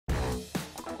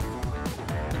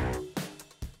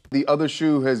The other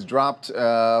shoe has dropped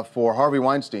for Harvey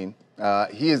Weinstein.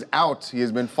 He is out. He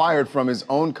has been fired from his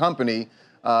own company.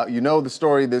 You know the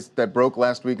story that broke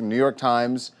last week in the New York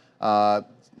Times,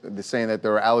 saying that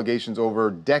there were allegations over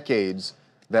decades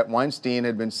that Weinstein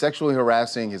had been sexually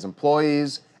harassing his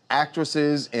employees,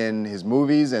 actresses in his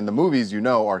movies, and the movies, you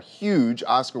know, are huge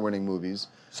Oscar-winning movies.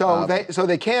 So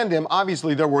they canned him.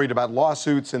 Obviously, they're worried about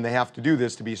lawsuits, and they have to do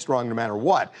this to be strong no matter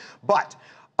what. But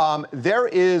there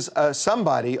is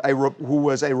somebody who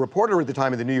was a reporter at the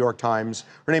time of the New York Times.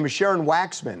 Her name is Sharon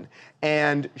Waxman,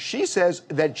 and she says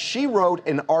that she wrote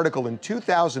an article in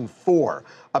 2004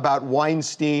 about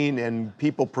Weinstein and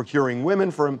people procuring women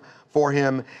for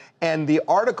him, and the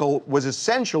article was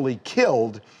essentially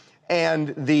killed. And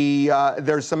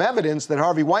there's some evidence that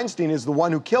Harvey Weinstein is the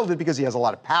one who killed it because he has a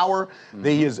lot of power. Mm-hmm.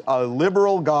 He is a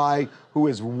liberal guy who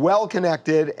is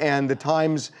well-connected, and the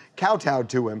Times kowtowed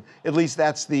to him. At least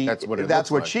that's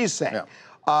what she's saying.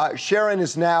 Yeah. Sharon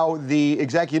is now the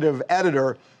executive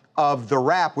editor of The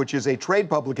Wrap, which is a trade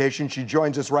publication. She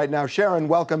joins us right now. Sharon,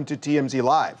 welcome to TMZ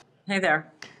Live. Hey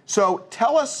there. So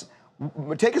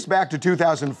take us back to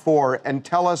 2004 and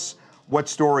tell us what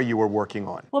story you were working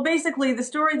on. Well, basically, the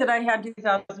story that I had in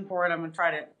 2004, and I'm going to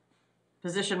try to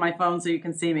position my phone so you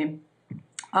can see me,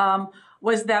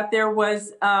 was that there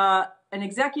was an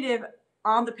executive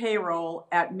on the payroll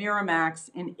at Miramax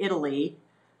in Italy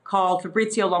called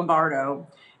Fabrizio Lombardo.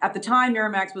 At the time,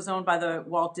 Miramax was owned by the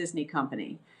Walt Disney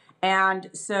Company. And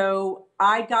so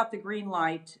I got the green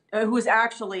light, who was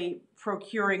actually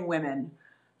procuring women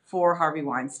for Harvey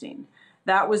Weinstein.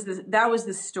 That was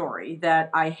the story that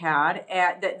I had,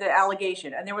 the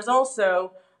allegation. And there was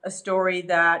also a story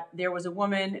that there was a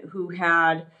woman who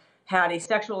had a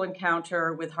sexual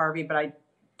encounter with Harvey, but I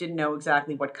didn't know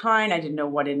exactly what kind, I didn't know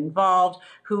what it involved,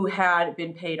 who had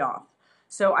been paid off.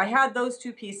 So I had those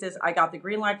two pieces. I got the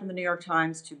green light from the New York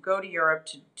Times to go to Europe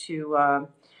to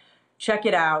check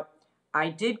it out. I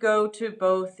did go to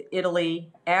both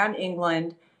Italy and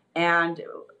England, and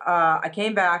I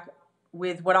came back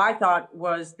with what I thought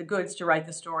was the goods to write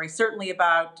the story, certainly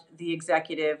about the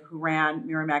executive who ran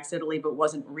Miramax Italy, but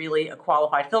wasn't really a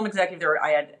qualified film executive.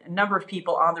 I had a number of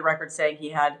people on the record saying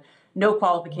he had no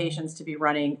qualifications to be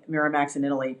running Miramax in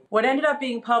Italy. What ended up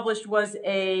being published was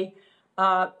a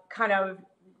kind of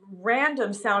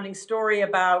random sounding story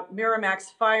about Miramax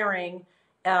firing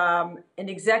an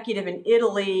executive in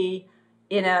Italy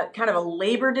in a kind of a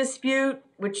labor dispute,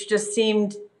 which just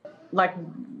seemed like,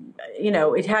 you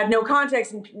know, it had no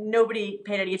context and nobody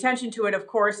paid any attention to it, of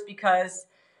course, because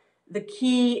the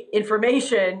key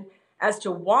information as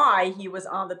to why he was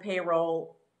on the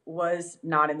payroll was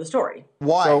not in the story.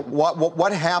 Why? So,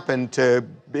 what happened to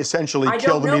essentially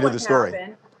kill the meat of the story?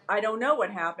 I don't know what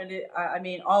happened. I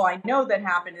mean, all I know that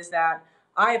happened is that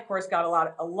I, of course, got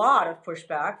a lot of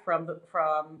pushback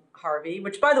from Harvey,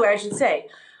 which, by the way, I should say,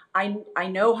 I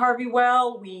know Harvey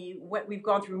well. We've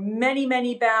gone through many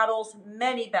battles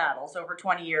over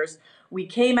 20 years. We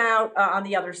came out on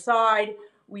the other side.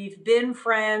 We've been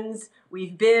friends.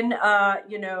 We've been,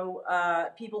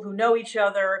 people who know each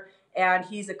other. And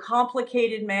he's a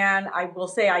complicated man. I will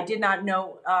say I did not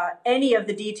know any of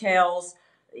the details,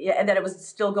 and that it was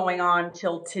still going on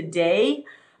till today,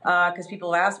 because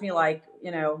people asked me, like,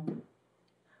 you know,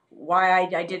 why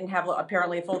I didn't have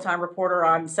apparently a full-time reporter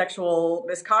on sexual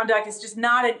misconduct. It's just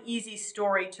not an easy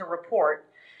story to report.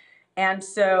 And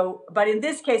so, but in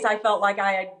this case, I felt like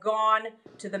I had gone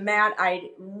to the mat.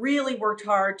 I really worked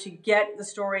hard to get the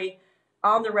story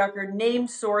on the record,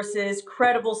 named sources,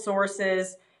 credible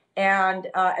sources, and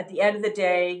at the end of the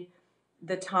day,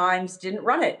 the Times didn't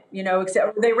run it, you know,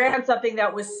 except they ran something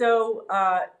that was so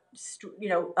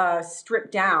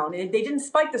stripped down. They didn't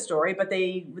spike the story, but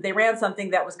they ran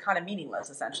something that was kind of meaningless,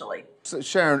 essentially. So,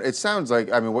 Sharon, it sounds like,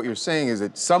 I mean, what you're saying is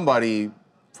that somebody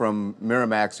from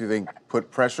Miramax, you think, put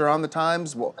pressure on the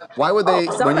Times? Well, why would they,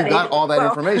 when you got all that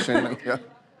information? Yeah.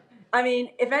 I mean,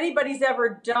 if anybody's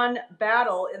ever done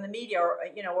battle in the media, or,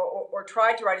 you know, or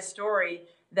tried to write a story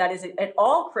that is at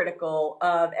all critical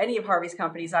of any of Harvey's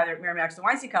companies, either Miramax or the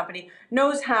Weinstein Company,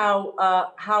 knows how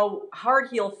hard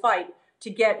he'll fight to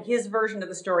get his version of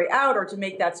the story out or to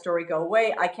make that story go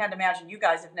away. I can't imagine you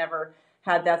guys have never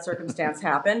had that circumstance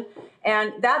happen.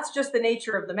 And that's just the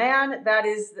nature of the man.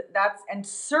 And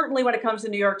certainly when it comes to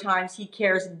New York Times, he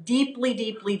cares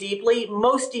deeply,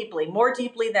 more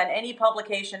deeply than any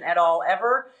publication at all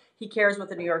ever. He cares what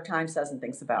the New York Times says and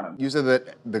thinks about him. You said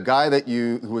that the guy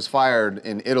who was fired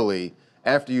in Italy,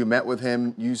 after you met with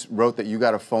him, you wrote that you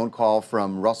got a phone call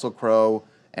from Russell Crowe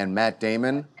and Matt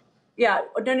Damon. Yeah,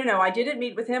 no, I didn't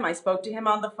meet with him. I spoke to him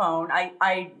on the phone.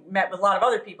 I met with a lot of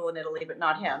other people in Italy, but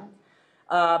not him.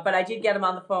 But I did get him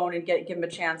on the phone and give him a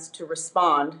chance to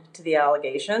respond to the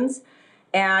allegations.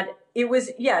 And it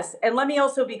was, yes, and let me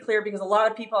also be clear, because a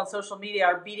lot of people on social media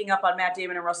are beating up on Matt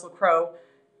Damon and Russell Crowe.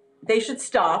 They should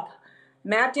stop.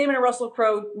 Matt Damon and Russell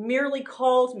Crowe merely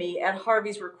called me at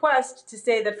Harvey's request to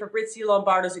say that Fabrizio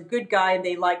Lombardo's a good guy and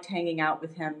they liked hanging out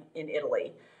with him in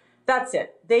Italy. That's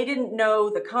it. They didn't know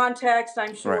the context,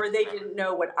 I'm sure. Right. They didn't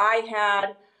know what I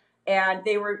had. And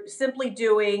they were simply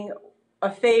doing a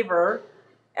favor,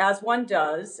 as one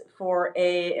does, for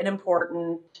an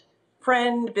important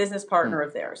friend, business partner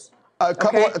of theirs. Those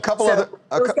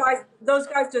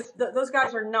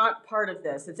guys are not part of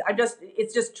this.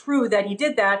 It's just true that he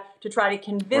did that to try to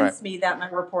convince me that my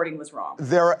reporting was wrong.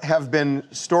 There have been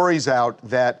stories out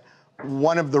that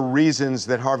one of the reasons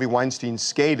that Harvey Weinstein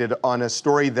skated on a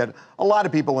story that a lot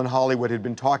of people in Hollywood had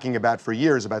been talking about for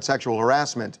years about sexual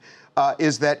harassment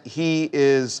is that he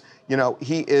is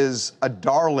a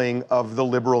darling of the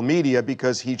liberal media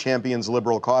because he champions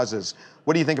liberal causes.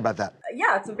 What do you think about that?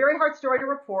 Yeah, it's a very hard story to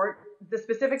report. The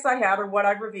specifics I have are what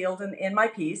I've revealed in my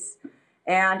piece.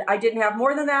 And I didn't have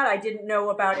more than that. I didn't know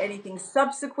about anything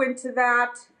subsequent to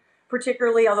that,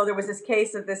 particularly, although there was this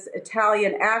case of this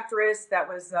Italian actress that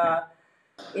was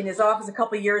in his office a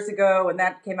couple of years ago, and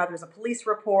that came out, there was a police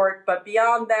report. But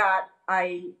beyond that,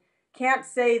 I can't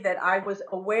say that I was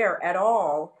aware at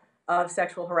all of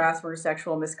sexual harassment or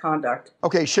sexual misconduct.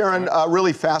 Okay, Sharon,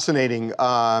 really fascinating,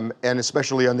 and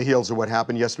especially on the heels of what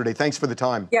happened yesterday. Thanks for the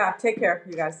time. Yeah, take care,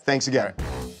 you guys. Thanks again.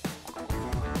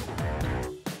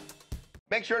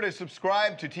 Make sure to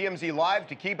subscribe to TMZ Live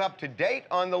to keep up to date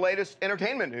on the latest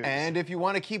entertainment news. And if you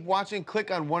want to keep watching,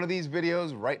 click on one of these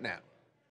videos right now.